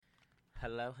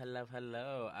Hello, hello,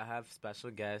 hello. I have special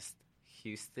guest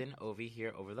Houston over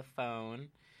here over the phone.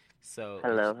 So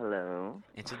Hello, hello.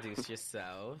 introduce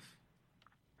yourself.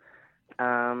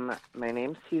 My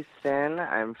name's Houston.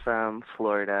 I'm from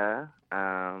Florida.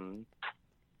 I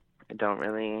don't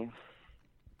really,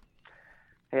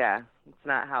 yeah, it's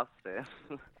not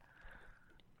Houston.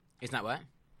 It's not what?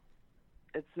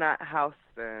 It's not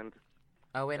Houston.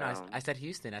 Oh wait, no, I, So. I said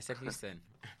Houston. I said Houston.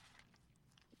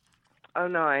 Oh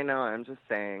no, I know. I'm just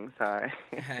saying. Sorry.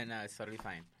 No, it's totally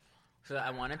fine. So I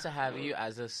wanted to have you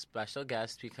as a special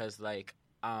guest because the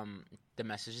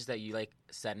messages that you like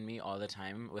send me all the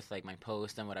time with like my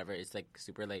post and whatever, it's like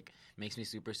super like makes me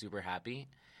super super happy,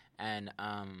 and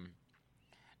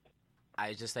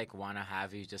I just like want to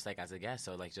have you just like as a guest.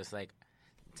 So like just like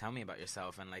tell me about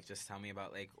yourself and like just tell me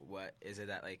about like what is it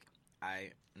that like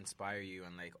I inspire you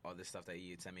and like all this stuff that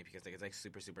you send me because like it's like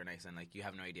super super nice and like you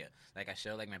have no idea. Like I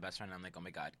show like my best friend and I'm like, oh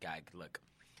my god, gag, look,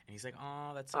 and he's like,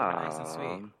 oh, that's super nice and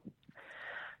sweet.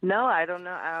 No, I don't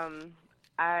know.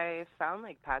 I found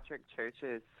like Patrick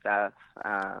Church's stuff.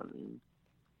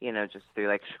 Just through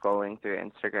like scrolling through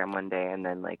Instagram one day, and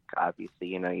then like obviously,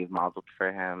 you've modeled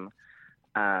for him.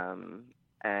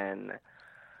 And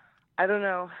I don't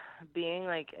know, being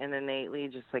like an innately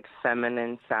just like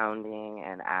feminine sounding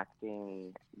and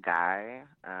acting guy,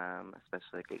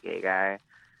 especially like a gay guy,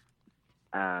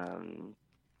 um,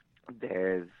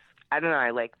 there's, I don't know,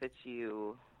 I like that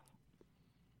you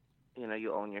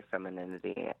own your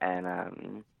femininity.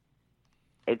 And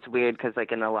it's weird because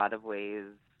like in a lot of ways,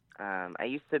 I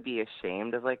used to be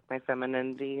ashamed of like my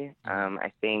femininity.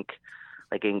 I think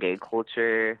like in gay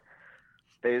culture,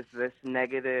 there's this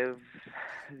negative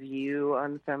view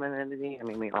on femininity. I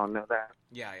mean, we all know that.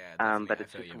 Yeah, definitely. But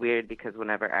it's just weird because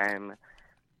whenever I'm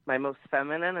my most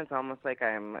feminine, it's almost like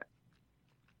I'm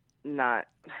not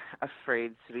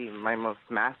afraid to be my most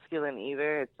masculine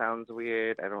either. It sounds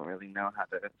weird. I don't really know how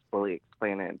to fully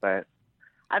explain it, but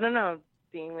I don't know.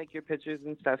 Seeing like your pictures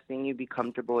and stuff, seeing you be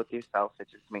comfortable with yourself, it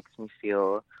just makes me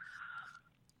feel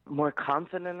more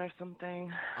confident or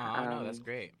something. Oh, no, that's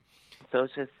great. So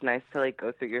it's just nice to like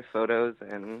go through your photos,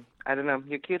 and I don't know,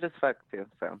 you're cute as fuck too.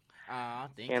 So.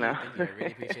 Thank you, thank you. I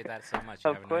really appreciate that so much. You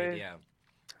Of have no course. idea.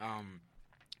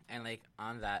 And like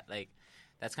on that, like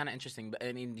that's kind of interesting. But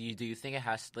I mean, do you think it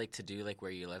has like to do like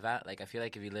where you live at? Like I feel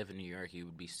like if you live in New York, you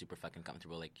would be super fucking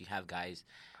comfortable. Like you have guys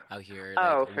out here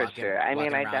Oh, like for sure. I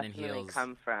mean, walking I around in definitely heels.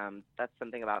 come from. That's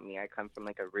something about me. I come from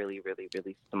like a really, really,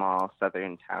 really small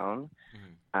southern town.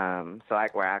 So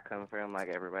like where I come from, like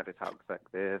everybody talks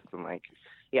like this, and like,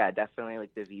 yeah, definitely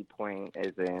like the viewpoint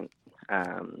isn't.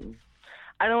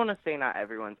 I don't want to say not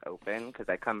everyone's open because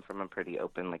I come from a pretty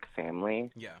open like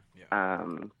family. Yeah.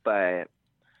 But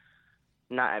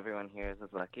not everyone here is as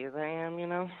lucky as I am,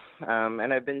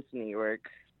 And I've been to New York,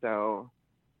 so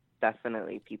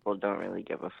definitely people don't really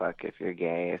give a fuck if you're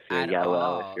gay, if you're At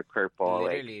yellow, if all. you're purple,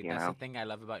 like, Literally, that's the thing I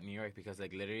love about New York because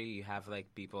like literally you have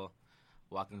like people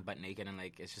walking butt naked and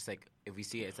like it's just like if we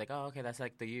see it, it's like oh okay that's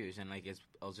like the use and like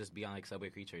it'll just be on like Subway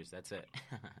Creatures. That's it.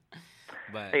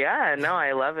 But yeah, no,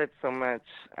 I love it so much.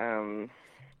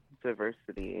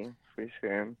 Diversity for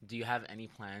sure. do you have any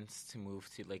plans to move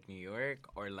to like New York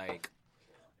or like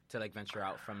to like venture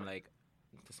out from like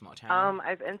the small town?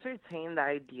 I've entertained the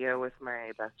idea with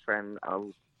my best friend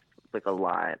like a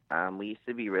lot. We used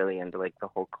to be really into like the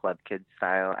whole club kid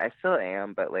style. I still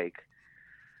am, but like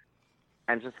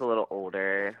I'm just a little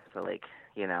older, so like,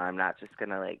 I'm not just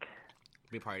gonna like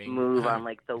Be partying. move on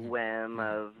like the whim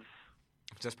of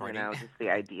just partying. just the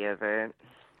idea of it.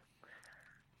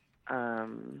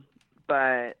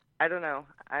 But I don't know.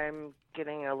 I'm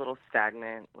getting a little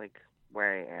stagnant like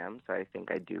where I am, so I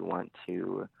think I do want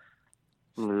to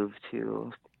move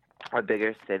to a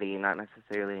bigger city, not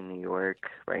necessarily New York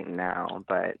right now,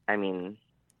 but I mean,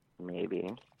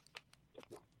 maybe.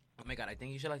 Oh my god, I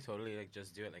think you should like totally like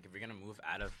just do it. Like if you're gonna move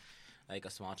out of like a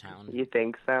small town, You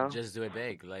think so? just do it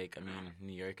big. Like I mean,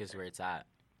 New York is where it's at.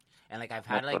 And like I've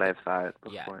That's had like what I've thought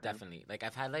yeah, before. definitely. Like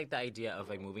I've had like the idea of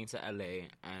like moving to LA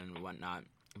and whatnot,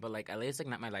 but like LA is like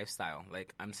not my lifestyle.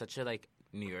 Like I'm such a like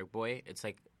New York boy. It's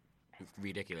like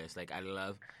ridiculous. Like I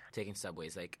love taking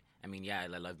subways. Like I mean, yeah, I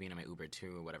love being in my Uber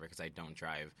too or whatever because I don't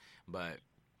drive. But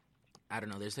I don't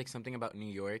know. There's like something about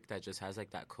New York that just has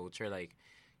like that culture. Like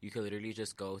you could literally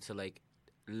just go to like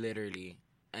literally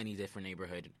any different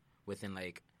neighborhood within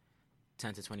like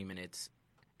 10 to 20 minutes,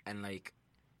 and like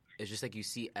it's just like you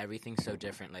see everything so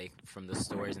different, like from the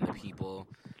stores and the people.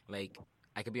 Like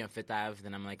I could be on Fifth Ave,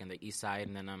 then I'm like on the east side,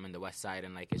 and then I'm on the west side,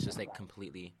 and like it's just like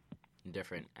completely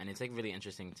different. And it's like really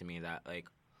interesting to me that like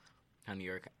how New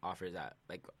York offers that.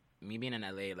 Like me being in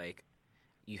LA, like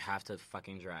you have to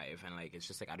fucking drive, and like it's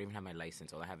just like I don't even have my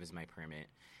license. All I have is my permit.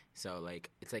 So like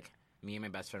it's like me and my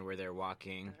best friend were there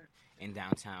walking in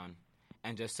downtown,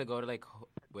 and just to go to like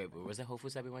wait, was it Whole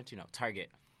Foods that we went to? No, Target.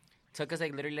 Took us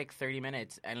like literally like 30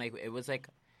 minutes, and like it was like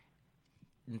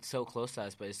so close to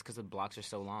us, but it's because the blocks are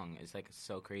so long. It's like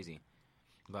so crazy.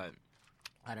 But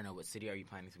I don't know, what city are you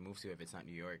planning to move to if it's not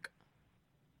New York?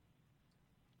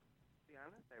 To be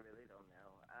honest, I really don't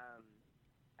know.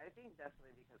 I think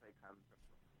definitely because I come from a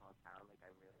small town, like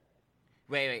I really.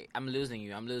 Wait, I'm losing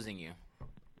you. I'm losing you.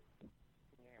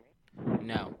 Can you hear me?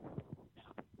 No.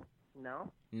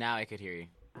 No. Now I could hear you.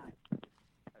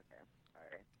 Okay.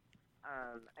 Sorry.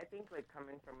 I think like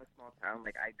coming from a small town,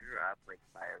 like I grew up like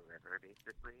by a river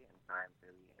basically, and so I'm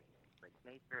really into like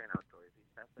nature and outdoorsy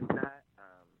stuff like that.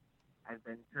 I've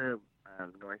been to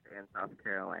North and South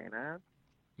Carolina.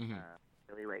 Mm-hmm.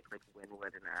 Really like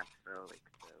Wynwood and Asheville, like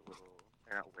the little,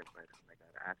 or not Wynwood, oh my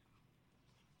god, Asheville.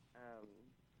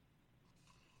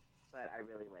 But I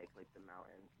really like the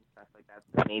mountains and stuff like that.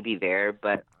 So maybe there,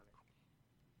 but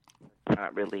honestly,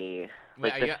 not really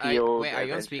Wait, like the field. are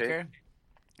you on speaker?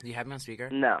 Do you have me on speaker?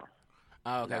 No.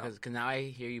 Oh, okay, No. because now I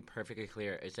hear you perfectly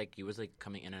clear. It's like you was like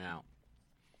coming in and out.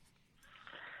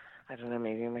 I don't know,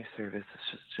 maybe my service is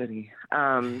just shitty.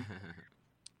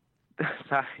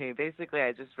 Sorry, basically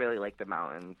I just really like the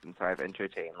mountains, and so I've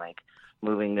entertained like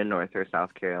moving to North or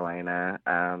South Carolina.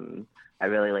 I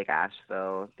really like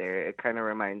Asheville. There, it kind of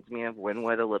reminds me of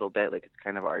Wynwood a little bit, like it's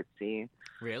kind of artsy.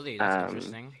 Really? That's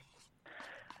interesting.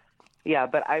 Yeah,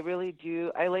 but I really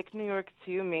do. I like New York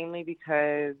too, mainly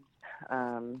because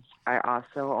I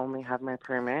also only have my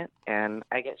permit, and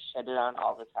I get shitted on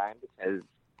all the time because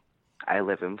I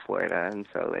live in Florida, and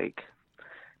so like,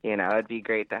 you know, it'd be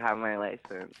great to have my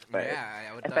license. But Yeah,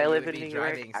 I would if thought I you live would in be New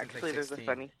York, driving since, actually, like, there's a 16.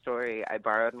 funny story. I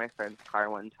borrowed my friend's car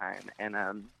one time, and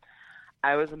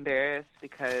I was embarrassed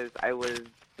because I was,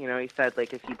 you know, he said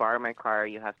like if you borrow my car,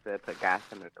 you have to put gas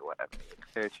in it or whatever, like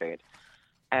fair trade.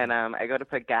 And I go to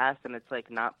put gas, and it's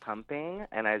like not pumping,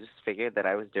 and I just figured that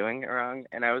I was doing it wrong,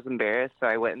 and I was embarrassed, so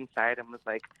I went inside and was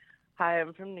like, "Hi,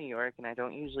 I'm from New York, and I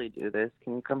don't usually do this.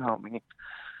 Can you come help me?"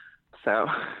 So.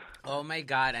 Oh my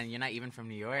god, and you're not even from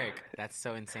New York. That's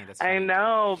so insane. That's I funny.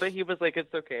 know, but he was like,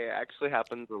 "It's okay. It actually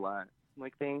happens a lot." I'm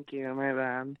like, "Thank you, my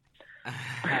bad."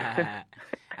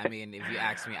 I mean, if you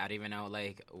ask me, I don't even know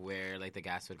like where like the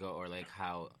gas would go or like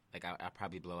how like I'll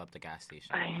probably blow up the gas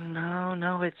station. I know,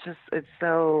 no, it's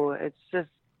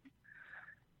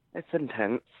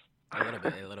intense. A little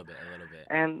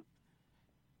bit.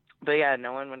 But yeah,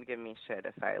 no one would give me shit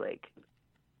if I like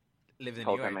Lived in New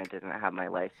told York. them I didn't have my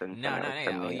license No, and I was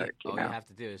from all New York. you have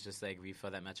to do is just like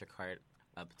refill that Metro card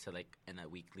up to like in a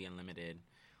weekly unlimited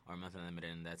or monthly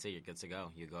unlimited, and that's it. You're good to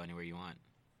go. You go anywhere you want.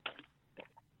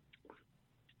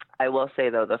 I will say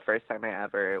though, the first time I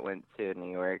ever went to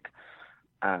New York,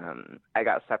 I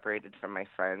got separated from my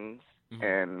friends,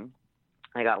 and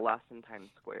I got lost in Times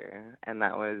Square, and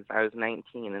I was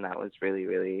 19, and that was really,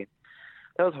 really,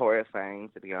 that was horrifying,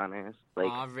 to be honest.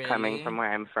 Like, really? coming from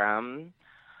where I'm from,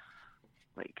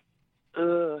 like,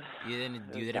 ugh. You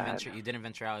didn't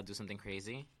venture out and do something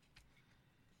crazy?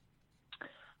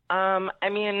 I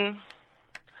mean,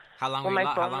 how long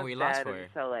were you lost for?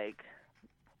 So like,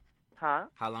 huh?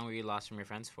 How long were you lost from your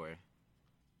friends for?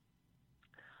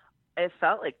 It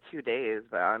felt like 2 days,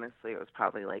 but honestly, it was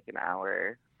probably like an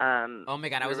hour. Oh my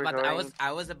god, I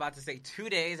was about to say 2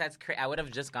 days. That's crazy. I would have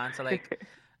just gone to like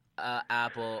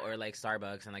Apple or like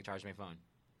Starbucks and like charged my phone.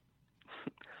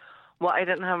 Well, I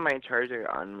didn't have my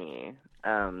charger on me,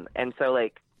 and so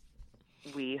like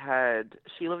she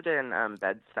lived in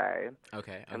Bed-Stuy.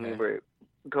 Okay. And we were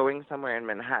going somewhere in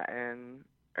Manhattan,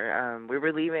 or we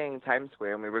were leaving Times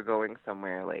Square, and we were going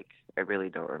somewhere like I really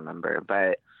don't remember,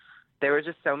 but there were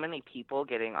just so many people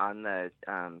getting on the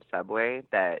subway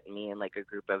that me and like a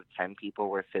group of 10 people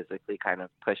were physically kind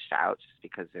of pushed out just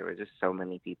because there were just so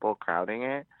many people crowding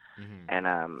it. And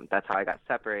that's how I got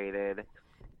separated.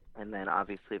 And then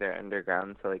obviously they're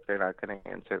underground, so like they're not going to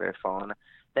answer their phone.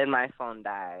 Then my phone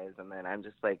dies, and then I'm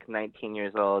just like 19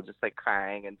 years old, just like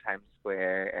crying in Times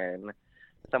Square, and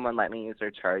someone let me use their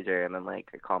charger, and then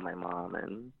like I called my mom,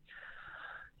 and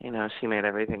you know, she made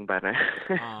everything better.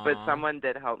 But someone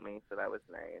did help me, so that was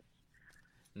nice.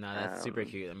 No, that's super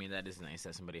cute. I mean, that is nice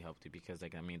that somebody helped you because,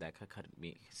 like, I mean, that could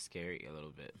be scary a little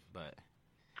bit, but...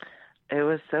 It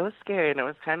was so scary, and it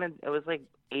was like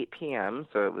 8 p.m.,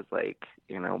 so it was like,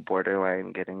 you know,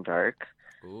 borderline getting dark.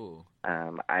 Ooh.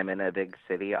 I'm in a big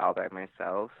city all by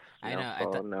myself. I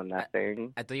know. Phone, no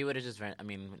nothing. I thought you would have just,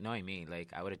 knowing me,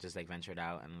 like, I would have just, like, ventured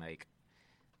out and, like,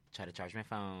 try to charge my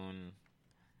phone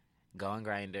go on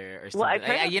Grindr or Well, I something.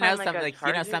 tried to You know, find like something a like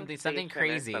charging something station or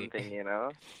crazy. something, you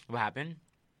know. What happened?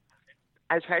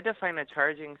 I tried to find a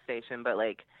charging station, but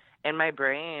like in my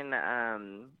brain,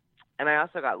 and I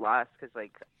also got lost because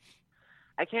like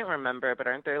I can't remember, but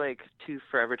aren't there like two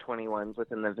Forever 21s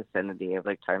within the vicinity of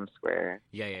like Times Square?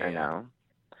 Yeah, yeah, Or yeah. no?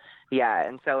 Yeah,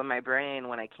 and so in my brain,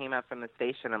 when I came up from the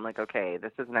station, I'm like, okay,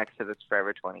 this is next to this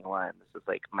Forever 21. This is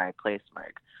like my place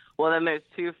mark. Well, then there's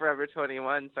two Forever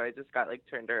 21, so I just got like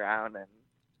turned around, and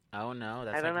Oh no, I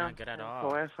that's don't like know, not good at it was all.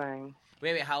 horrifying.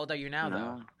 Wait, how old are you now, though?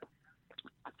 No,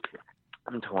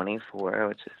 I'm 24,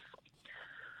 which is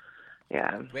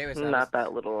Wait, so not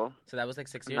that little. So that was like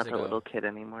 6 I'm years not that ago. little kid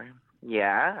anymore.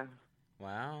 Yeah.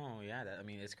 Wow, yeah. I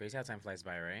mean, it's crazy how time flies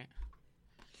by, right?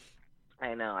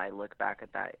 I know. I look back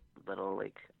at that little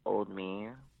like old me.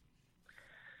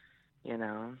 You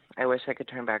know, I wish I could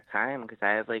turn back time because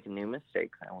I have like new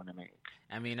mistakes I want to make.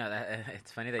 I mean, no,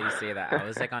 it's funny that you say that. I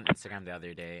was like on Instagram the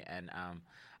other day, and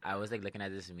I was like looking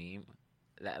at this meme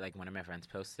that like one of my friends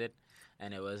posted,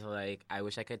 and it was like, I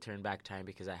wish I could turn back time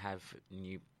because I have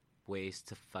new ways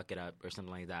to fuck it up or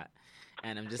something like that.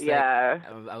 And I'm just Yeah.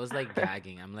 like, I was like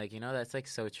gagging. I'm like, that's like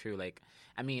so true. Like,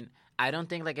 I mean, I don't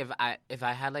think like if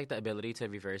I had like the ability to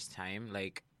reverse time,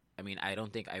 like, I mean, I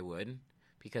don't think I would,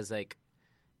 because like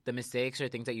the mistakes or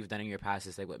things that you've done in your past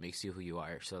is like what makes you who you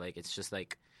are. So like it's just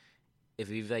like if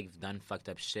you've like done fucked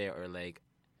up shit or like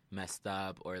messed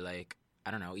up or like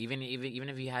I don't know, even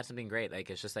if you had something great, like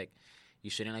it's just like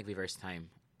you shouldn't like reverse time.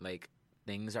 Like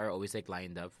things are always like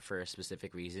lined up for a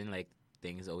specific reason. Like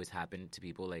things always happen to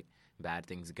people, like bad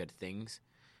things, good things,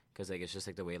 because like it's just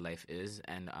like the way life is,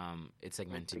 and it's like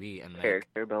meant to be. And like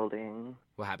Character building.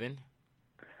 what happened?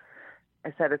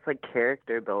 I said it's like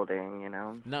character building, you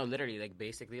know? No, literally, like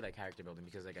basically like character building,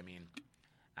 because like I mean,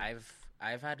 I've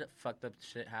had fucked up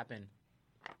shit happen,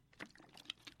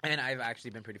 and I've actually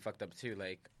been pretty fucked up too.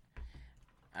 Like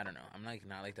I don't know, I'm like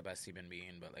not like the best human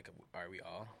being, but like are we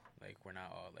all? Like we're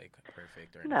not all like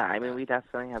perfect or anything. No, I like mean that. we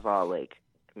definitely have all like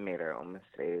made our own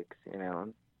mistakes, you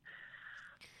know.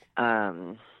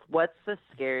 What's the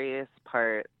scariest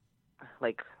part?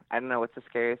 Like I don't know, what's the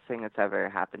scariest thing that's ever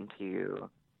happened to you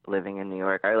living in New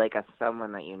York, or like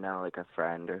someone that you know, like a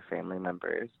friend or family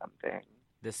member or something?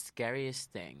 The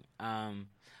scariest thing. I'm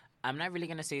not really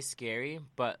gonna say scary,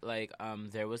 but like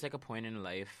there was like a point in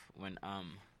life when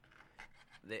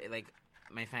like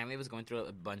my family was going through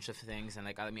a bunch of things, and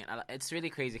like I mean it's really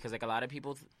crazy because like a lot of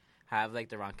people have like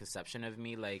the wrong conception of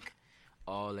me, like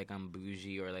oh like I'm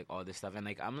bougie or like all this stuff, and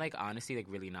like I'm like honestly like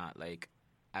really not, like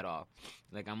at all.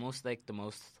 Like I'm most like the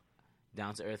most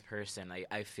down to earth person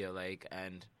I feel like,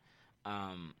 and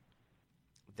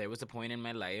there was a point in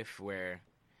my life where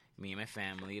me and my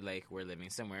family like were living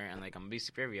somewhere, and like I'm gonna be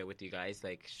super real with you guys,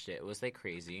 like shit was like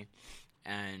crazy,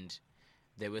 and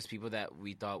there was people that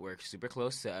we thought were super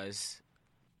close to us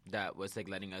that was like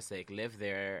letting us like live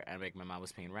there, and like my mom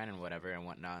was paying rent and whatever and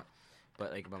whatnot,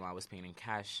 but like my mom was paying in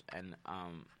cash, and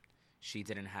she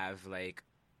didn't have like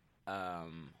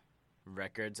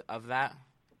records of that,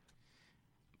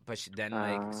 but then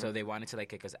like so they wanted to like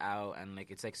kick us out, and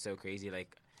like it's like so crazy.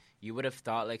 Like you would have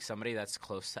thought like somebody that's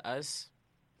close to us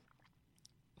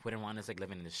wouldn't want us like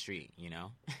living in the street, you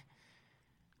know.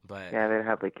 But Yeah, they'd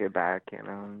have like your back, you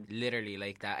know. literally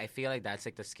like that, I feel like that's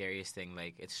like the scariest thing.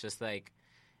 Like it's just like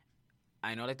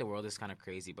I know like the world is kind of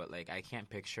crazy, but like I can't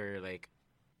picture like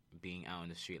being out in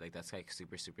the street. Like that's like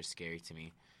super super scary to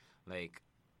me. Like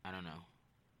I don't know,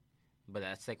 but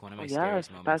that's like one of my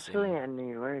scariest moments. Especially in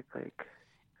New York, like.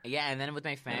 Yeah, and then with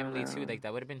my family too, know. like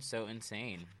that would have been so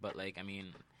insane. But like I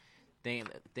mean,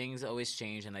 things always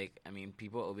change, and like I mean,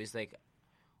 people always like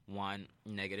want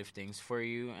negative things for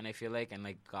you, and I feel like, and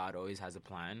like God always has a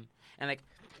plan, and like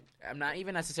I'm not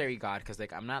even necessarily God, because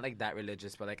like I'm not like that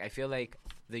religious, but like I feel like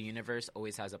the universe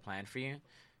always has a plan for you.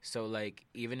 So like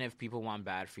even if people want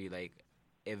bad for you, like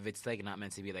if it's like not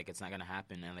meant to be, like it's not gonna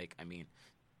happen. And like I mean,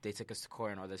 they took us to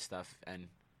court and all this stuff, and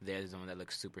they're the one that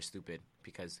looks super stupid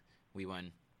because we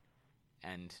won,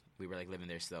 and we were like living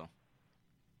there still,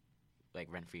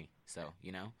 like rent free. So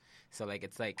you know, so like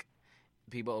it's like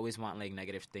people always want like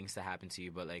negative things to happen to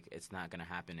you, but like it's not gonna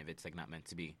happen if it's like not meant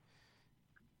to be.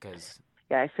 Cause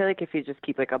Yeah, I feel like if you just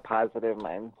keep like a positive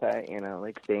mindset, you know,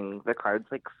 like the cards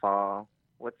like fall.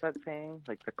 What's that saying?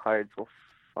 Like the cards will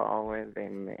fall where they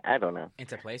may. I don't know.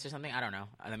 into place or something. I don't know.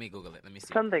 Let me Google it. Let me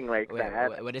see. Something like Wait,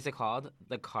 that. what is it called?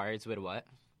 The cards with what?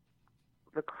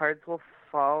 The cards will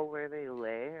fall where they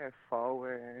lay, or fall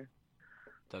where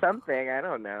something. I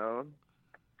don't know.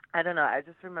 I don't know. I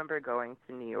just remember going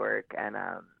to New York, and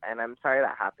I'm sorry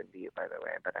that happened to you, by the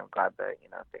way. But I'm glad that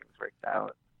things worked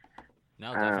out.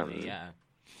 No, definitely, yeah.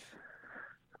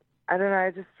 I don't know.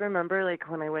 I just remember like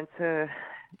when I went to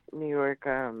New York,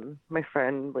 my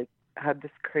friend like had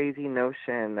this crazy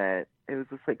notion that it was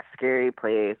this like scary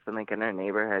place, and like in our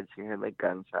neighborhood, she heard like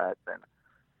gunshots, and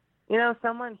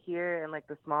someone here in like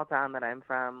the small town that I'm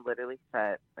from literally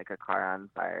set like a car on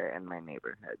fire in my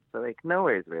neighborhood. So like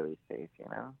nowhere's really safe.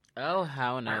 Oh,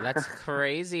 hell no. That's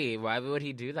crazy. Why would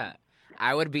he do that?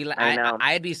 I would be like, I know.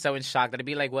 I'd be so in shock. I'd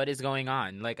be like, what is going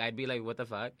on? Like, I'd be like, what the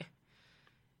fuck?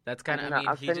 That's I kind of, don't I know. mean,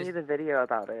 I'll he send just, you the video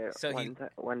about it so he,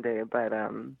 one day, but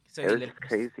so it he, was just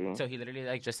crazy. so he literally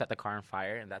like just set the car on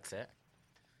fire and that's it?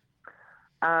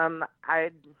 I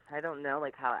don't know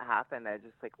like how it happened. I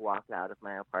just like walked out of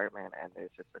my apartment and there's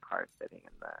just a car sitting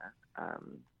in the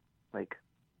like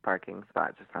parking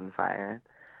spot just on fire.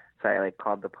 So I like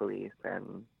called the police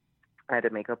and I had to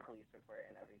make a police report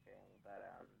and everything. But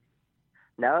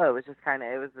no, it was just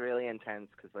it was really intense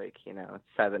because like it's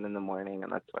 7 in the morning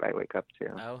and that's what I wake up to.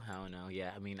 Oh, hell no.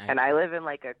 Yeah, I mean, And I live in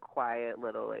like a quiet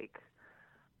little like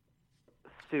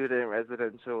student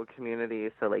residential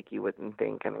community, so like you wouldn't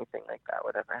think anything like that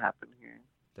would ever happen here.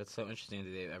 that's so interesting.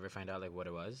 Did they ever find out like what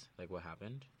it was? Like what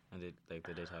happened? And did they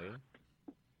tell you?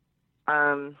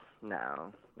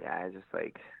 No. Yeah, I just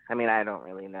like I mean, I don't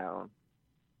really know.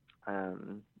 I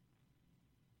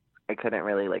couldn't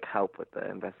really like help with the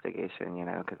investigation,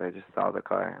 because I just saw the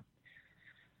car.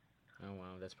 Oh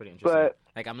wow, that's pretty interesting. But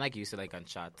like I'm like used to like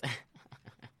gunshots.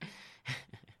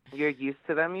 you're used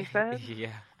to them, you said?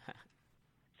 Yeah.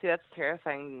 See, that's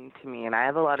terrifying to me, and I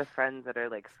have a lot of friends that are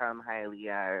like from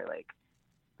Hialeah or like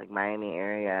Miami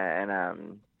area, and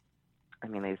I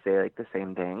mean they say like the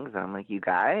same things. I'm like, you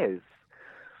guys.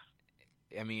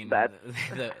 I mean, That's...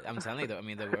 I'm telling you though. I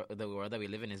mean, the world that we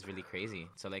live in is really crazy.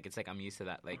 So like, it's like I'm used to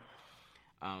that. Like,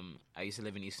 I used to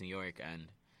live in East New York, and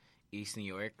East New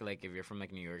York, like if you're from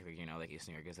like New York, like like East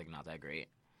New York is like not that great,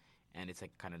 and it's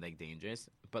like kind of like dangerous.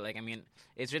 But like, I mean,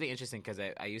 it's really interesting because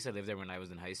I used to live there when I was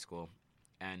in high school,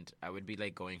 and I would be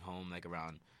like going home like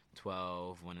around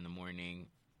 12, 1 in the morning,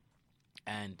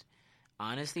 and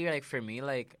honestly, like for me,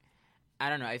 like I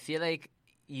don't know, I feel like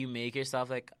you make yourself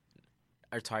like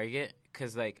a target.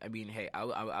 Cause like I mean, hey,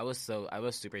 I was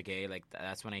super gay. Like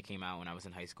that's when I came out when I was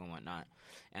in high school and whatnot,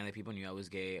 and like people knew I was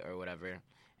gay or whatever.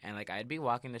 And like I'd be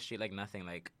walking the street like nothing.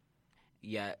 Like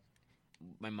yet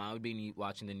my mom would be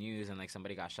watching the news and like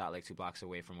somebody got shot like 2 blocks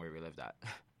away from where we lived at.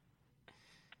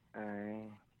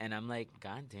 And I'm like,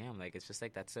 God damn, like it's just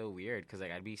like that's so weird. Cause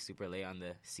like I'd be super late on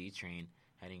the C train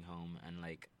heading home, and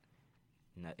like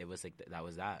it was like that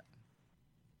was that.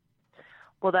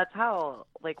 Well, that's how,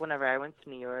 like, whenever I went to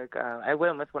New York, I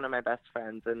went with one of my best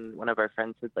friends, and one of our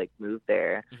friends had, like, moved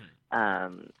there.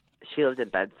 Mm-hmm. She lived in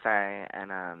Bed-Stuy,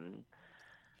 and,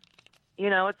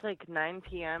 it's, like, 9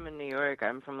 p.m. in New York.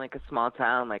 I'm from, like, a small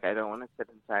town. Like, I don't want to sit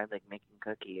inside, like, making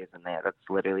cookies, and that's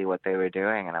literally what they were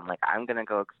doing. And I'm like, I'm going to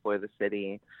go explore the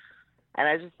city.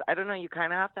 And I don't know, you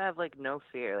kind of have to have, like, no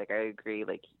fear. Like, I agree,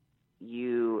 like,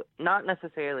 you, not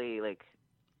necessarily, like,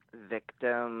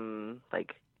 victim,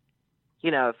 like,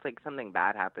 if like something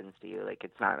bad happens to you, like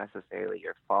it's not necessarily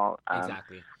your fault.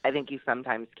 Exactly. I think you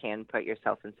sometimes can put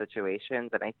yourself in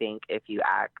situations, and I think if you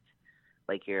act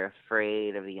like you're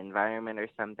afraid of the environment or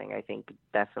something, I think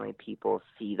definitely people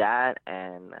see that,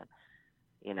 and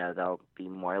they'll be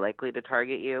more likely to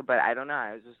target you. But I don't know.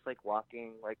 I was just like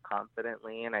walking like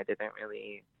confidently, and I didn't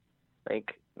really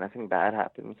like nothing bad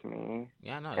happened to me.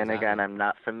 Yeah, no. And exactly. Again, I'm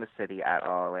not from the city at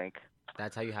all. Like.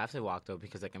 That's how you have to walk, though,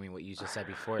 because, like, I mean, what you just said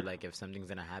before, like, if something's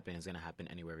going to happen, it's going to happen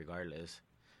anywhere regardless.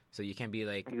 So you can't be,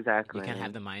 like, exactly. You can't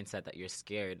have the mindset that you're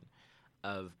scared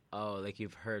of, oh, like,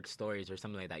 you've heard stories or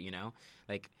something like that,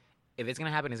 Like, if it's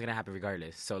going to happen, it's going to happen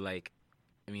regardless. So, like,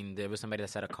 I mean, there was somebody that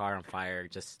set a car on fire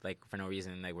just, like, for no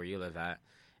reason, like, where you live at.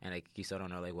 And, like, you still don't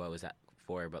know, like, what was that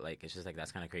for, but, like, it's just, like,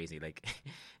 that's kind of crazy. Like,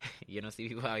 you don't see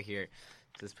people out here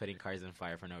just putting cars on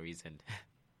fire for no reason.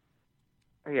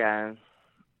 Yeah.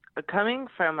 Coming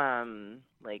from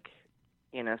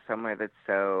somewhere that's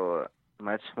so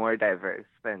much more diverse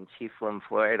than Chiefland,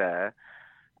 Florida,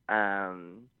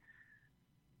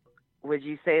 would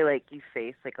you say like you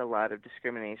face like a lot of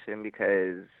discrimination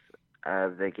because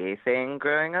of the gay thing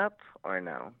growing up, or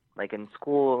no? Like in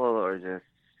school or just?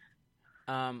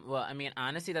 Well, I mean,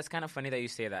 honestly, that's kind of funny that you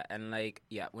say that. And like,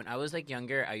 yeah, when I was like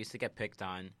younger, I used to get picked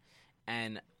on,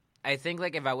 and I think,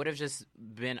 like, if I would have just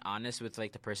been honest with,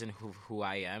 like, the person who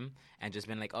I am and just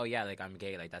been like, oh, yeah, like, I'm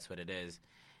gay, like, that's what it is,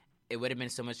 it would have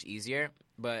been so much easier.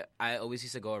 But I always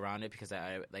used to go around it because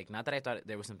I like, not that I thought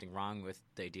there was something wrong with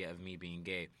the idea of me being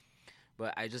gay,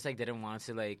 but I just, like, didn't want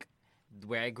to, like,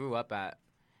 where I grew up at,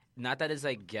 not that it's,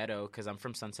 like, ghetto because I'm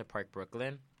from Sunset Park,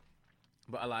 Brooklyn,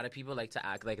 But a lot of people like to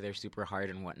act like they're super hard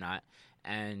and whatnot.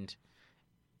 And,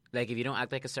 like, if you don't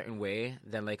act like a certain way,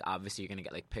 then, like, obviously you're going to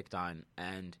get, like, picked on.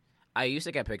 And I used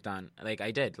to get picked on. Like,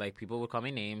 I did. Like, people would call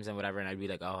me names and whatever, and I'd be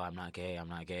like, oh, I'm not gay,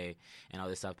 and all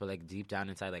this stuff. But, like, deep down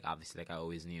inside, like, obviously, like, I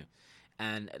always knew.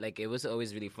 And, like, it was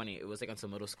always really funny. It was, like, until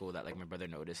middle school that, like, my brother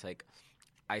noticed. Like,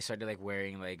 I started, like,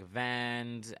 wearing, like,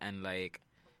 Vans and, like,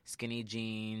 skinny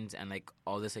jeans and, like,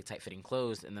 all this, like, tight-fitting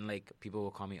clothes. And then, like, people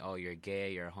will call me, oh, you're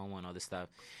gay, you're a homo, and all this stuff.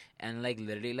 And, like,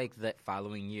 literally, like, the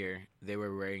following year, they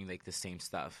were wearing, like, the same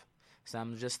stuff. So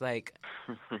I'm just like,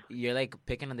 you're, like,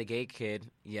 picking on the gay kid,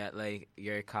 yet, like,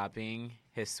 you're copying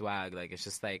his swag. Like, it's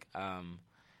just like,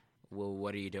 well,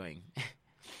 what are you doing?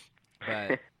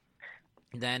 But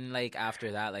then, like,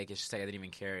 after that, like, it's just like I didn't even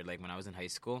care. Like, when I was in high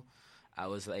school, I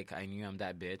was like, I knew I'm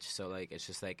that bitch. So, like, it's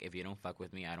just like, if you don't fuck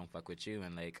with me, I don't fuck with you.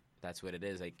 And, like, that's what it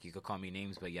is. Like, you could call me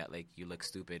names, but yet, like, you look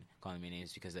stupid calling me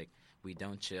names because, like, we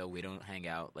don't chill, we don't hang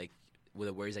out. Like, well,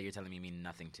 the words that you're telling me mean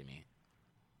nothing to me.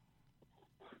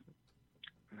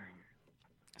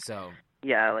 So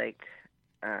yeah, like,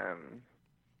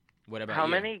 what about how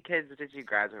you? many kids did you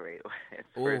graduate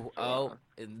with?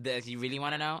 You really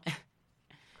want to know?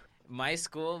 My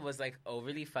school was, like,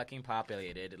 overly fucking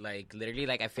populated. Like, literally,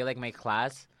 like, I feel like my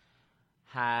class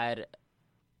had,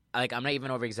 like, I'm not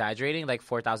even over exaggerating, like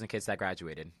 4,000 kids that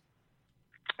graduated.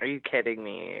 Are you kidding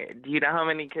me? Do you know how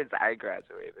many kids I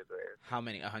graduated with? How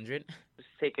many? 100? Just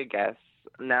take a guess.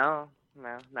 No,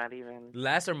 not even.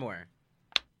 Less or more?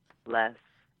 Less.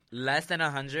 Less than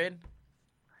 100?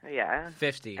 Yeah.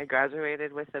 50. I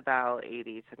graduated with about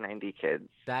 80 to 90 kids.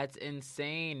 That's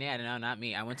insane. Yeah, no, not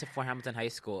me. I went to Fort Hamilton High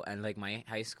School, and, like, my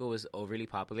high school was overly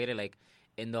populated. Like,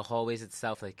 in the hallways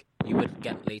itself, like, you would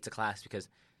get late to class because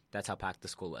that's how packed the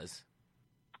school was.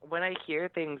 When I hear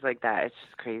things like that, it's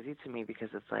just crazy to me because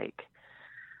it's like,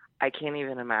 I can't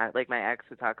even imagine. Like, my ex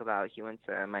would talk about he went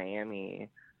to Miami.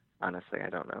 Honestly, I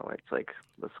don't know. It's like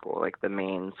the school, like the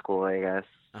main school, I guess.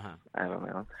 Uh-huh. I don't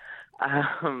know.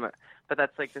 But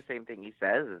that's like the same thing he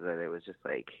says, is that it was just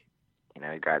like, you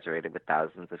know, he graduated with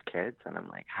thousands of kids. And I'm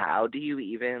like, how do you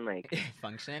even, like,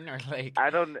 function? Or, like, I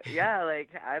don't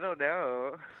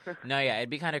know. No, yeah, it'd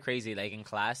be kind of crazy. Like, in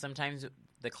class, sometimes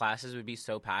the classes would be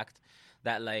so packed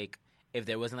that, like, if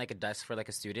there wasn't, like, a desk for, like,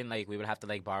 a student, like, we would have to,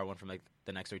 like, borrow one from, like,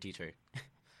 the next door teacher.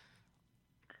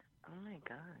 Oh my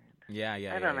God. Yeah.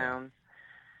 I don't know.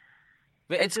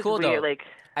 But it's cool, weird, though. Like,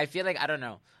 I feel like, I don't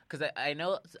know. Because I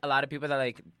know a lot of people that,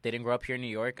 like, didn't grow up here in New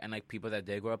York, and, like, people that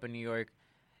did grow up in New York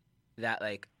that,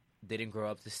 like, didn't grow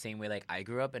up the same way, like, I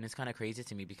grew up. And it's kind of crazy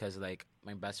to me because, like,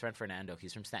 my best friend, Fernando,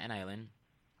 he's from Staten Island.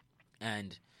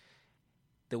 And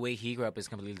the way he grew up is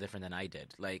completely different than I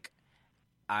did. Like,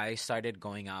 I started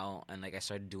going out and, like, I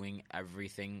started doing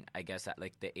everything, I guess, at,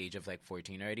 like, the age of, like,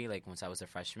 14 already. Like, once I was a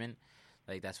freshman.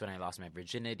 Like, that's when I lost my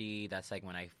virginity. That's, like,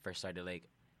 when I first started, like,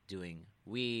 doing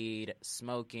weed,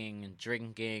 smoking,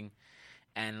 drinking.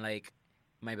 And, like,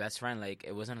 my best friend, like,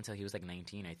 it wasn't until he was, like,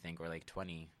 19, I think, or, like,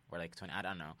 20, or, like, 20, I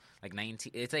don't know. Like,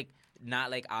 19, it's, like, not,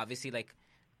 like, obviously, like,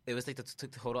 it was, like, the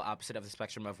total opposite of the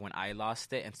spectrum of when I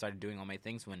lost it and started doing all my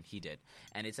things when he did.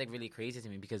 And it's, like, really crazy to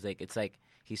me because, like, it's, like,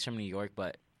 he's from New York,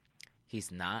 but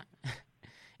he's not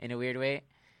in a weird way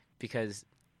because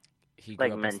he grew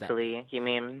like, up mentally, you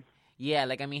mean? Yeah,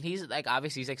 like, I mean, he's, like,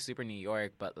 obviously he's, like, super New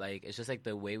York, but, like, it's just, like,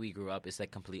 the way we grew up is,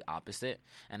 like, complete opposite.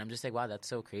 And I'm just, like, wow, that's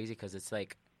so crazy because it's,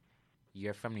 like,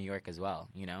 you're from New York as well,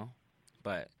 you know?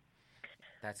 But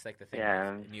that's, like, the thing.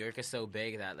 Yeah. Like, New York is so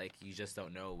big that, like, you just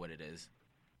don't know what it is.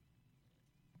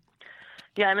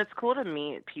 Yeah, and it's cool to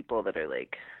meet people that are,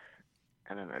 like,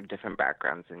 I don't know, different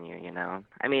backgrounds than you, you know?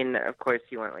 I mean, of course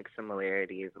you want, like,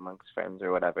 similarities amongst friends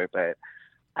or whatever, but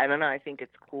I don't know, I think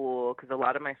it's cool because a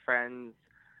lot of my friends,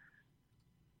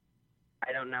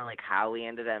 I don't know, like, how we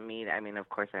ended up meeting. I mean, of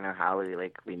course I know how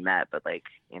we met, but, like,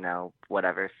 you know,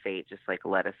 whatever fate just, like,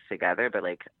 led us together. But,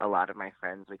 like, a lot of my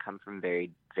friends, we come from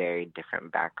very, very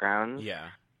different backgrounds. Yeah.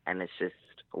 And it's just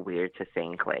weird to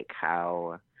think, like,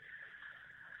 how,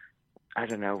 I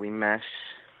don't know, we mesh,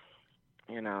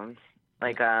 you know?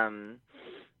 Like, I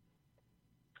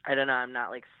don't know, I'm not,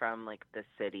 like, from, like, the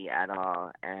city at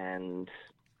all, and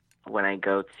when I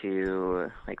go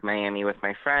to, like, Miami with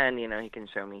my friend, you know, he can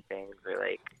show me things, or,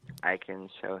 like, I can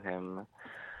show him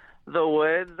the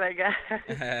woods, I guess.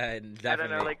 Definitely. I don't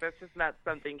know, like, that's just not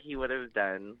something he would have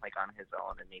done, like, on his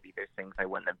own, and maybe there's things I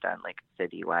wouldn't have done, like,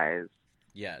 city-wise.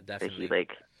 Yeah, definitely. That he,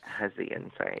 like, has the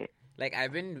insight. Like,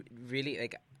 I've been really,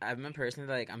 like, I've been personally,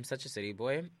 like, I'm such a city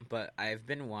boy, but I've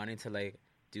been wanting to, like,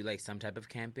 do, like, some type of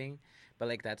camping, but,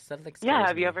 like, that stuff, like, scares Yeah,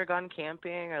 have me. you ever gone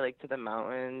camping or, like, to the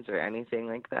mountains or anything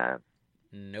like that?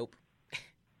 Nope.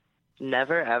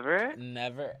 Never ever?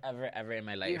 Never, ever, ever in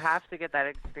my You life. have to get that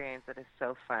experience. It is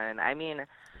so fun. I mean,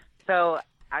 so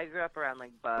I grew up around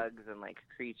like bugs and like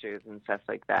creatures and stuff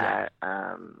like Yeah. that.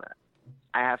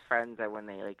 I have friends that when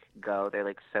they like go, they're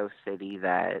like so city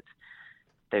that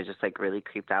they're just like really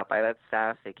creeped out by that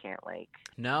stuff. They can't like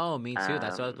No, me too.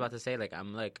 That's what I was um about to say. Like,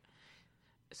 I'm like,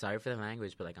 sorry for the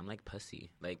language, but like, I'm like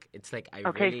pussy. Like, it's like, I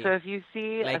Okay, so really, if you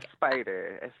see a like,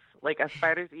 spider, if like a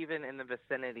spider's even in the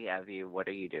vicinity of you, what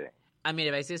are you doing? I mean,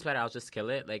 if I see a spider, I'll just kill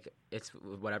it. Like, it's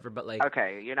whatever, but like,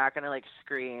 Okay, you're not gonna like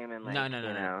scream and no, like, no, no,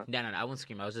 you no, know. no, no, no. I won't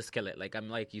scream. I'll just kill it. Like, I'm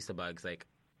like used to bugs, like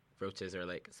roaches or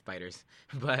like spiders.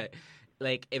 But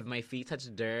like, if my feet touch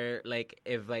dirt, like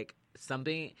if like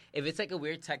something, if it's like a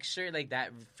weird texture, like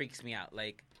that freaks me out.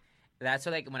 Like, that's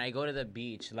what, like when I go to the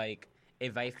beach, like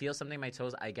if I feel something in my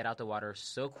toes, I get out the water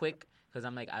so quick because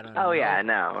I'm like, I don't Oh know. yeah,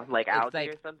 no. Like It's algae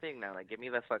or like something? No, like get me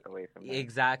the fuck away from that.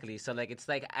 exactly. So like, it's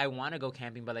like I want to go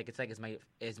camping, but like it's like,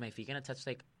 is my feet gonna touch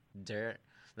like dirt?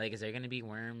 Like, is there gonna be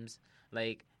worms?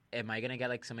 Like, am I gonna get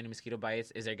like so many mosquito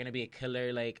bites? Is there gonna be a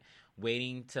killer like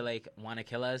waiting to like want to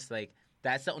kill us? Like,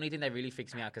 that's the only thing that really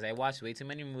freaks me out because I watch way too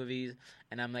many movies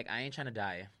and I'm like, I ain't trying to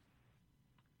die.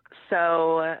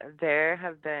 So there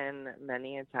have been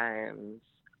many a times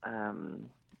um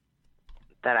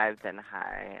that I've been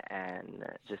high and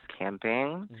just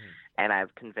camping, Hmm. and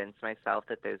I've convinced myself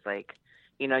that there's like,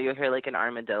 you'll hear like an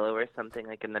armadillo or something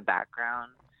like in the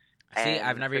background, See, and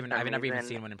for some I've never even reason,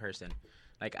 seen one in person.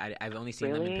 Like, I've only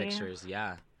seen them in really, pictures.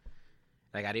 Yeah.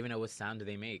 Like, I don't even know what sound do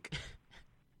they make.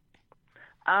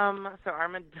 so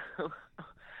armadillo.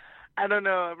 I don't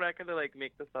know. I'm not gonna like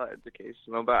make this all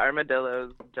educational, but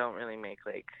armadillos don't really make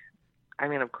like. I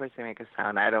mean, of course they make a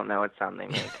sound. I don't know what sound they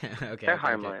make. Okay, They're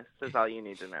okay, okay. harmless. Is all you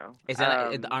need to know. Is that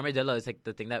like, the armadillo is like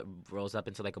the thing that rolls up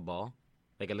into like a ball?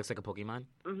 Like, it looks like a Pokemon?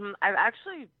 I've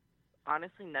actually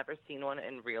honestly never seen one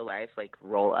in real life like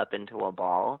roll up into a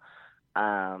ball.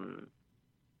 Um,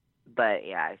 but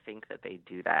yeah, I think that they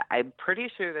do that. I'm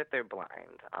pretty sure that they're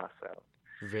blind also.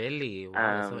 Really?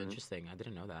 Wow, that's so Um, interesting. I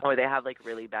didn't know that. or they have like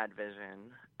really bad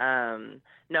vision.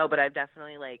 No, but I've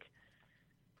definitely like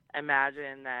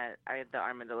imagine that the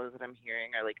armadillos that I'm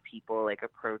hearing are like people like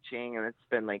approaching, and it's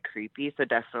been like creepy. So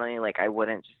definitely like I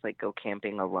wouldn't just like go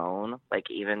camping alone. Like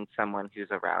even someone who's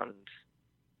around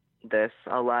this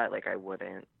a lot, like I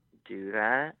wouldn't do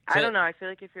that. I So, don't know. I feel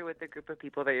like if you're with a group of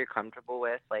people that you're comfortable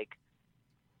with, like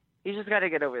you just got to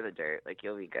get over the dirt. Like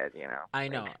you'll be good, you know. I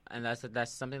Like know, and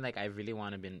that's something like I really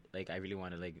want to be like I really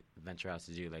want to like venture out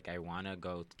to do. Like, I want to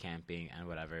go camping and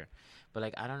whatever, but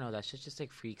like I don't know, that shit just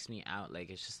like freaks me out. Like,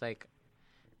 it's just like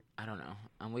I don't know.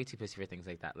 I'm way too pussy for things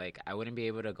like that. Like, I wouldn't be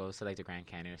able to go to like the Grand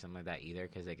Canyon or something like that either,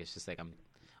 because like it's just like I'm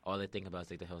all I think about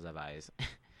is like the hills have eyes,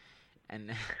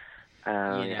 and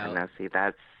oh you yeah, know, no, see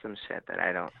that's some shit that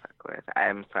I don't fuck with.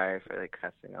 I'm sorry for like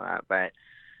cussing a lot, but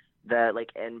the like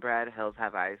inbred hills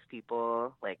have eyes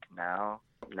people, like no,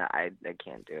 I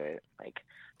can't do it. Like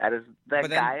that is the but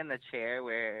then guy in the chair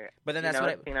where but then you that's know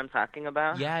what what scene I'm talking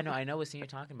about? yeah, no, I know what scene you're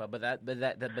talking about, but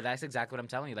that's exactly what I'm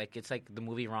telling you. Like, it's like the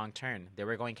movie Wrong Turn. They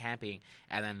were going camping,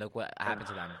 and then look what happened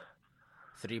to them.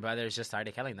 Three brothers just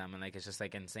started killing them, and like it's just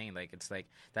like insane. Like, it's like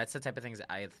that's the type of things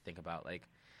that I think about. Like,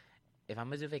 if I'm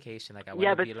gonna do vacation, like I want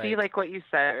Yeah, to but be see, like like what you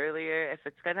said earlier, if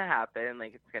it's gonna happen,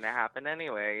 like it's gonna happen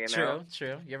anyway, you know? true,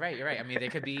 true. You're right. You're right. I mean, there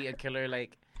could be a killer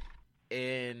like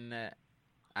in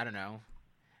I don't know.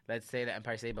 Let's say the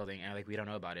Empire State Building, and like we don't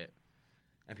know about it,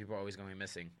 and people are always going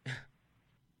missing.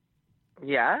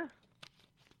 Yeah,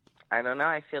 I don't know.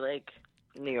 I feel like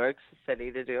New York's the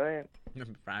city to do it.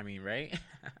 I mean, right?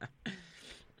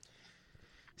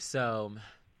 So,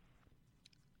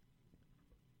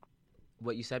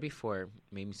 what you said before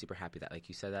made me super happy. That like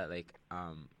you said that like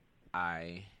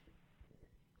I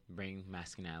bring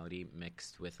masculinity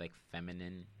mixed with like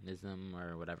feminism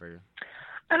or whatever.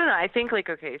 I don't know. I think like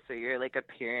okay, so you're like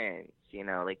appearance,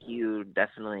 like you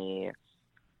definitely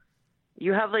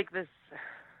you have like this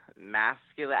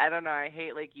masculine. I don't know. I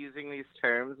hate like using these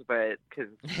terms, but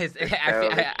because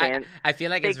I feel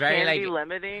like they it's very can like be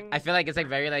limiting. I feel like it's like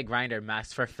very like grinder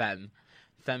mask for femme,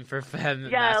 femme for femme,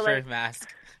 Yeah, mask like for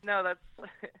mask. no, that's.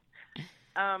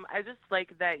 I just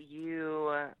like that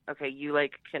you you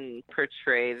like can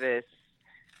portray this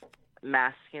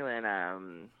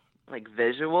masculine like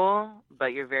visual, but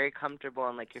you're very comfortable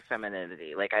in like your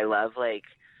femininity. Like I love like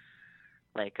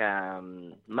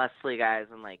muscly guys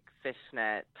in like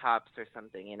fishnet tops or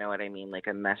something, you know what I mean? Like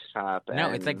a mesh top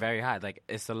No, it's like and very hot. Like,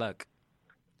 it's the look.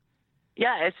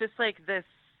 yeah, it's just like this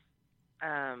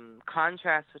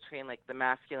contrast between like the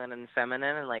masculine and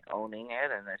feminine and like owning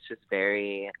it, and it's just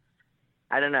very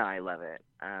I don't know, I love it.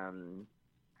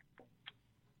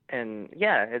 And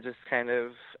yeah, it just kind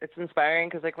of it's inspiring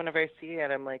because like whenever I see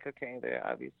it, I'm like, okay, there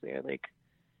obviously are like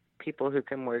people who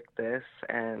can work this,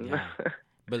 and Yeah.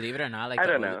 Believe it or not, like I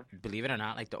don't know.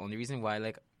 the only reason why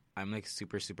like I'm like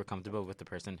super super comfortable with the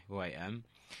person who I am,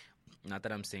 not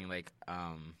that I'm saying like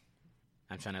I'm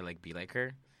trying to like be like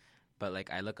her, but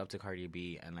like I look up to Cardi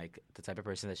B and like the type of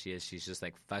person that she is, she's just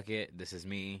like fuck it, this is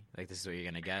me, like this is what you're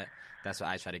gonna get. That's what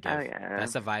I try to Oh give. yeah.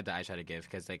 That's the vibe that I try to give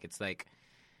because like it's like,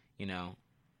 you know,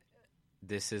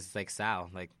 this is like Sal,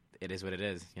 like it is what it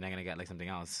is. You're not gonna get like something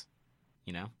else,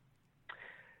 you know.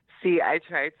 See, I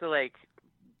try to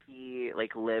be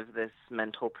live this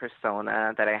mental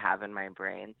persona that I have in my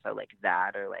brain. So like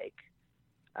that or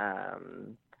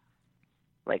um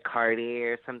like Cardi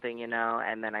or something,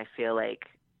 and then I feel like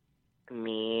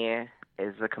me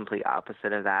is the complete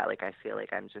opposite of that. Like I feel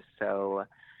like I'm just so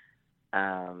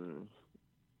I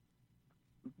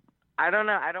don't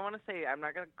know. I don't want to say I'm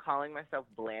not gonna calling myself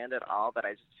bland at all, but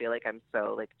I just feel like I'm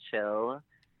so like chill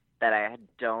that I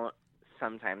don't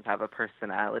sometimes have a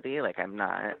personality. Like I'm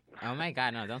not. Oh my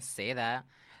God, no, don't say that.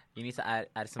 You need to add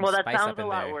some Well, that spice sounds up a in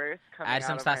lot there. worse coming Add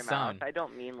some out of my mouth. sazon. I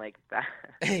don't mean like that.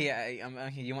 Yeah,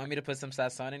 you want me to put some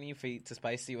sazon in you to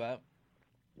spice you up?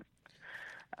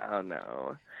 Oh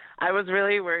no. I was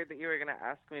really worried that you were gonna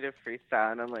ask me to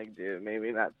freestyle, and I'm like, dude,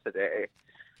 maybe not today.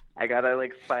 I gotta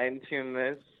like fine tune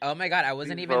this. Oh my God,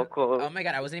 These vocals. Oh my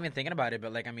God, I wasn't even thinking about it,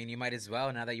 but like, I mean, you might as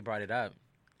well now that you brought it up.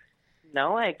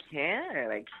 No, I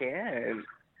can't. I can't.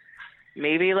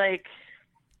 Maybe like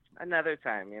another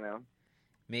time.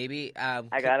 Maybe. I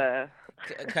gotta.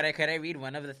 Could I read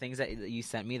one of the things that you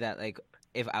sent me that like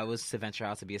if I was to venture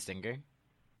out to be a singer?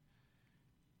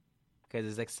 Because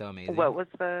it's like so amazing. What was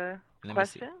the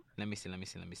question? Let me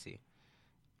see.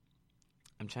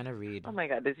 I'm trying to read. Oh my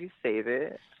God, did you save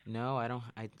it? No, I don't.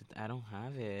 I don't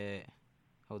have it.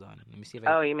 Hold on. Let me see if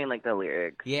Oh, you mean like the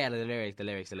lyrics? Yeah, the lyrics.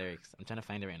 I'm trying to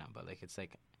find it right now, but like it's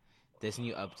like this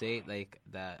new update like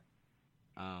that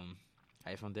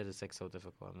iPhone did. It's like so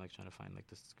difficult. I'm like trying to find like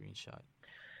the screenshot.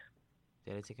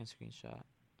 Did I take a screenshot?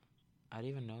 I don't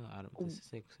even know. This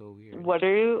is like so weird. What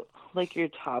are like your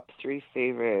top 3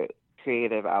 favorite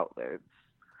creative outlets?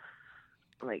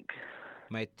 Like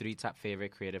my 3 top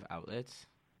favorite creative outlets.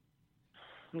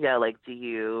 Yeah, like do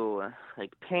you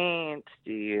like paint?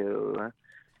 Do you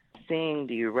sing?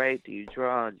 Do you write? Do you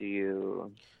draw? Do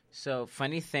you? So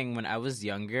funny thing, when I was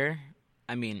younger,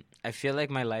 I mean, I feel like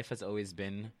my life has always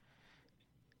been.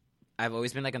 I've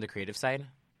always been like on the creative side,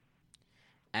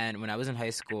 and when I was in high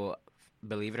school,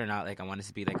 believe it or not, like I wanted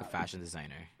to be like a fashion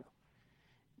designer,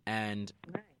 and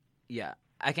yeah,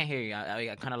 I can't hear you.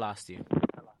 I kind of lost you.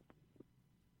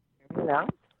 Hello?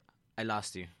 I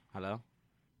lost you. Hello?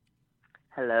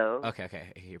 Hello? Okay,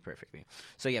 I hear you perfectly.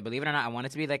 So yeah, believe it or not, I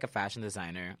wanted to be like a fashion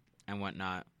designer and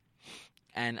whatnot.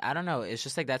 And I don't know, it's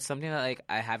just like that's something that like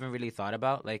I haven't really thought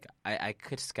about. Like I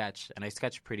could sketch and I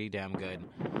sketch pretty damn good.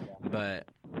 But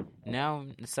now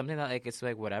it's something that like it's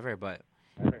like whatever, but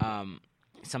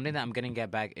something that I'm gonna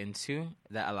get back into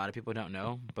that a lot of people don't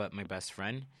know, but my best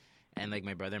friend and like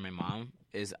my brother and my mom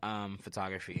is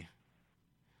photography.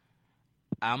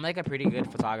 I'm like a pretty good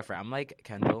photographer. I'm like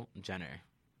Kendall Jenner.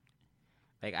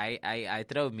 Like I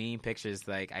throw mean pictures.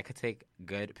 Like I could take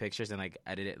good pictures and like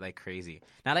edit it like crazy.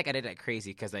 Not like edit it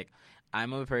crazy because like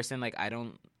I'm a person like I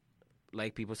don't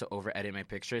like people to over edit my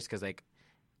pictures because like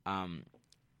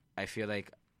I feel like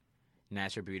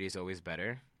natural beauty is always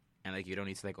better and like you don't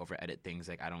need to like over edit things.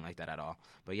 Like I don't like that at all.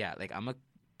 But yeah, like I'm a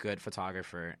good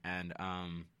photographer and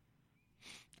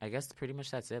I guess pretty much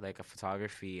that's it. Like a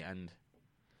photography and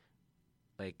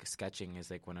like sketching is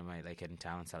like one of my like hidden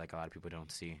talents that like a lot of people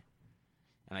don't see.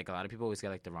 And like a lot of people always get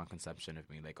like the wrong conception of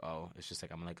me, like, oh, it's just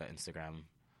like I'm like an Instagram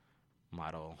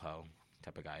model hoe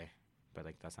type of guy, but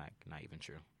like that's not even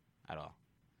true at all.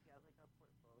 You have like a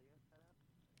portfolio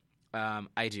set up?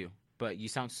 I do, but you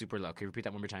sound super low. Can you repeat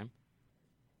that one more time?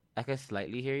 I could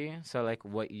slightly hear you. So like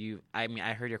I mean,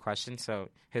 I heard your question. So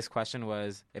his question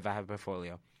was if I have a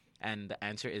portfolio, and the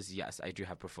answer is yes, I do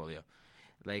have portfolio.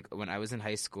 Like when I was in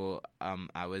high school,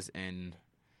 I was in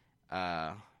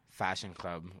fashion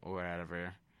club or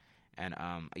whatever. And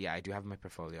yeah, I do have my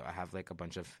portfolio. I have like a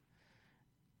bunch of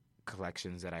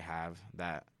collections that I have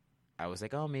that I was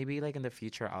like, oh, maybe like in the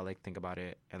future I'll like think about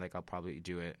it and like I'll probably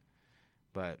do it.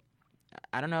 But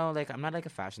I don't know, like I'm not like a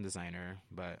fashion designer,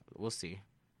 but we'll see.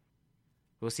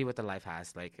 We'll see what the life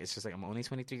has. Like it's just like I'm only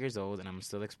 23 years old and I'm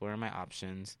still exploring my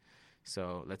options.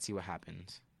 So let's see what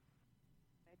happens.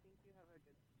 I think you have a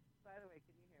good. By the way,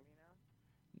 can you hear me now?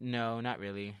 No, not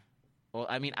really. Well,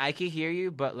 I mean, I can hear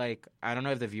you, but, like, I don't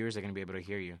know if the viewers are going to be able to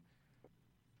hear you.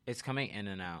 It's coming in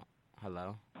and out.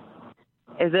 Hello?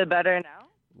 Is it better now?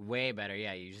 Way better.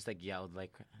 Yeah, you just like yelled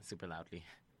like super loudly.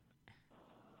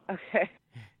 Okay.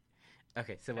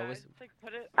 Okay, so what was? Just, like,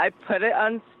 I put it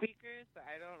on speakers, so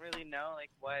I don't really know like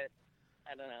what.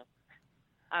 I don't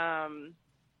know.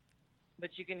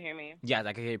 But you can hear me. Yeah,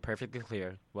 I can hear you perfectly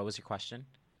clear. What was your question?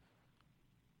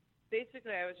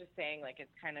 Basically, I was just saying like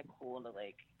it's kind of cool to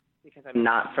like because I'm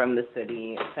not from the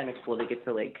city. It's kind of cool to get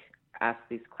to like ask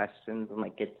these questions and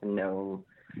like get to know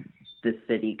the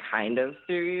city kind of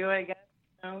through you, I guess.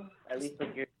 You know, at least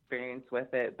like your experience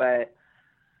with it. But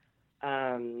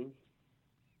I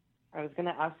was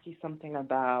gonna ask you something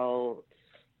about.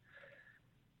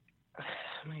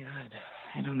 Oh my God,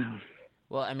 I don't know.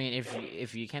 Well, I mean,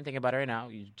 if you can't think about it right now,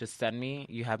 you just send me.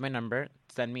 You have my number.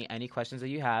 Send me any questions that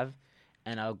you have,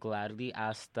 and I'll gladly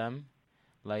ask them,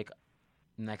 like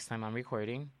next time I'm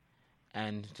recording,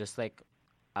 and just like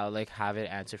I'll like have it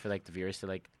answered for like the viewers to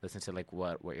like listen to like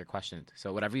what your questions.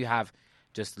 So whatever you have,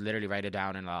 just literally write it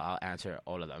down, and I'll answer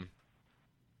all of them.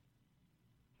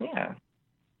 Yeah.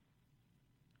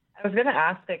 I was gonna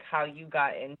ask like how you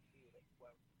got into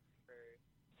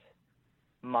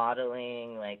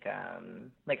modeling, like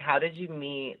how did you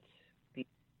meet these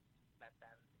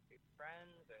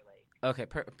friends or like Okay,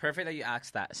 perfect that you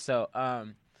asked that. So,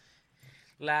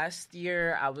 last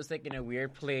year I was like in a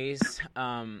weird place.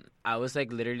 I was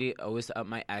like literally always up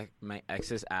my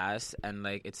ex's ass, and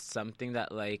like it's something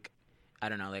that like I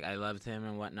don't know, like I loved him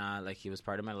and whatnot. Like he was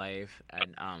part of my life,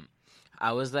 and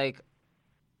I was like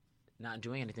not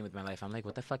doing anything with my life. I'm like,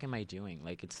 what the fuck am I doing?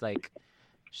 Like it's like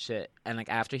shit. And like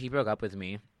after he broke up with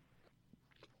me,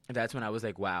 that's when I was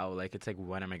like, wow, like it's like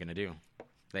what am I gonna do?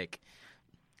 Like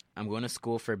I'm going to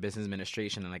school for business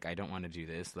administration, and like I don't want to do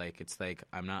this. Like it's like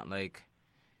I'm not like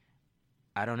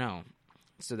I don't know.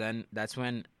 So then that's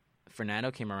when Fernando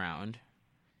came around,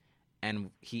 and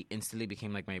he instantly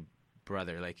became like my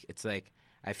brother. Like it's like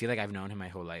I feel like I've known him my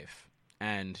whole life,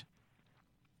 and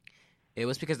it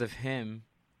was because of him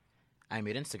I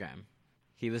made Instagram.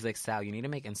 He was like, Sal, you need to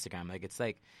make Instagram. Like it's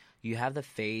like you have the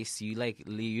face, you like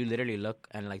you literally look,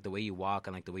 and like the way you walk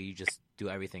and like the way you just do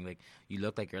everything, like you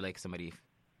look like you're like somebody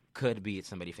could be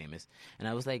somebody famous. And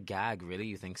I was like, gag, really?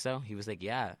 You think so? He was like,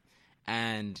 yeah.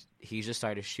 And he just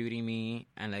started shooting me,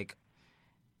 and like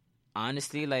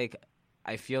honestly, like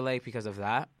I feel like because of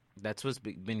that, that's what's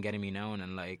been getting me known.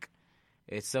 And like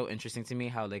it's so interesting to me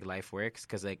how like life works,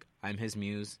 because like I'm his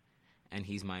muse and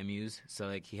he's my muse, so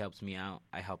like he helps me out,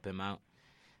 I help him out.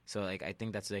 So like I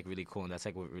think that's like really cool, and that's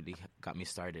like what really got me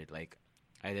started. Like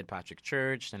I did Patrick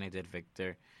Church, then I did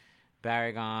Victor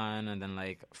Baragon, and then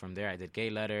like from there I did Gay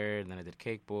Letter, and then I did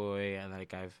Cake Boy, and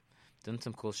like I've done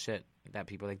some cool shit that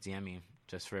people like DM me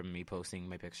just for me posting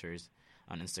my pictures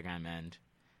on Instagram and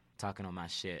talking all my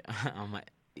shit on my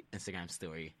Instagram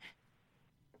story.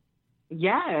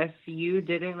 yeah, if you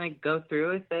didn't like go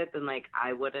through with it, then like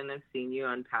I wouldn't have seen you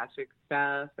on Patrick's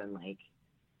stuff, and like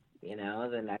you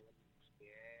know the next year.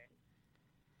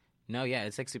 No, yeah,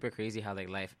 it's like super crazy how like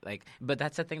life like, but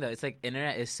that's the thing though. It's like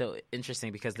internet is so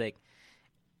interesting because like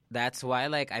that's why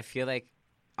like I feel like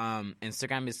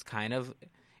Instagram is kind of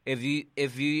if you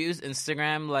use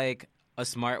Instagram like a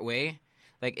smart way,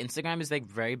 like Instagram is like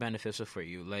very beneficial for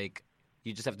you. Like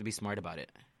you just have to be smart about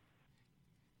it.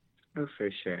 Oh, for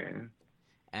sure.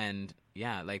 And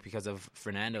yeah, like because of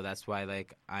Fernando, that's why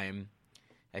like I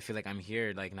feel like I'm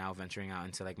here like now venturing out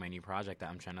into like my new project that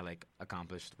I'm trying to like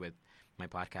accomplish with my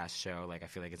podcast show. Like I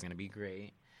feel like it's gonna be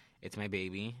great. It's my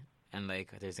baby, and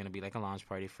like there's gonna be like a launch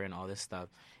party for it and all this stuff,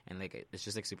 and like it's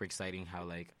just like super exciting how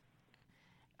like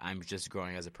I'm just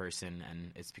growing as a person,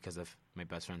 and it's because of my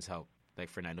best friend's help. Like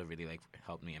Fernando really like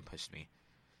helped me and pushed me.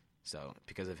 So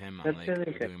because of him, I'm That's like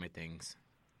really good. doing my things.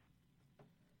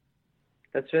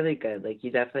 That's really good. Like you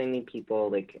definitely need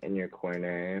people like in your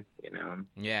corner, you know.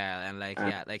 Yeah, and like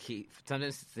yeah, like he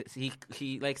sometimes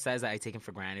he like says that I take him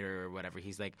for granted or whatever.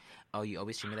 He's like, "Oh, you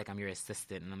always treat me like I'm your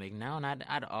assistant," and I'm like, "No, not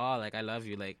at all. Like I love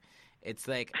you." Like it's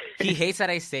like he hates that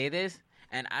I say this,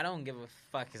 and I don't give a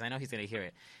fuck because I know he's gonna hear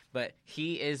it. But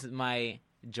he is my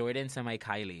Jordan to my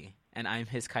Kylie, and I'm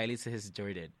his Kylie to his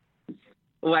Jordan.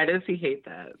 Why does he hate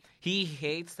that? He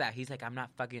hates that. He's like, I'm not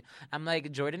fucking. I'm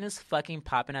like, Jordan is fucking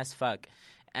popping as fuck,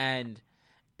 and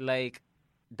like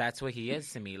that's what he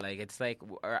is to me. Like it's like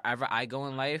wherever I go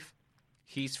in life,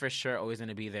 he's for sure always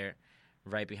gonna be there,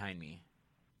 right behind me,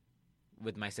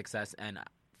 with my success and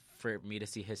for me to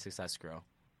see his success grow.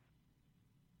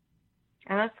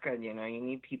 And that's good, you know. You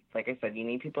need people, like I said, you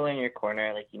need people in your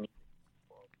corner. Like you need.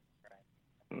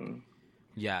 Mm.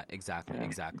 Yeah, exactly, Yeah.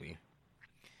 exactly.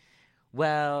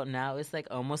 Well, now it's like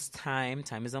almost time.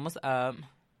 Time is almost up.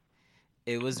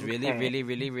 It was really, Okay. really,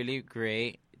 really, really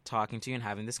great talking to you and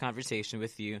having this conversation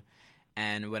with you.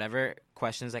 And whatever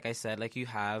questions, like I said, like you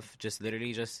have, just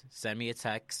literally just send me a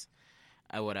text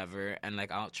or whatever, and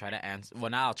like I'll try to answer.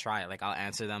 Well, now I'll try. Like I'll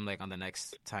answer them like on the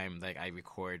next time like I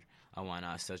record a one.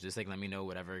 So just like let me know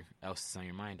whatever else is on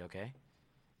your mind. Okay.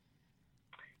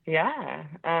 Yeah.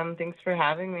 Thanks for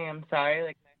having me. I'm sorry.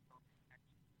 Like,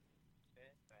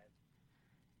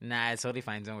 Nah, it's totally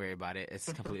fine. Don't worry about it.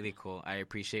 It's completely cool. I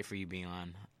appreciate for you being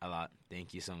on a lot.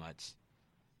 Thank you so much.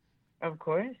 of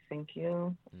course. Thank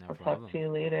you. No I'll problem. talk to you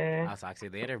later. I'll talk to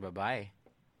you later. Bye-bye.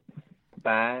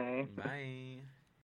 Bye. Bye.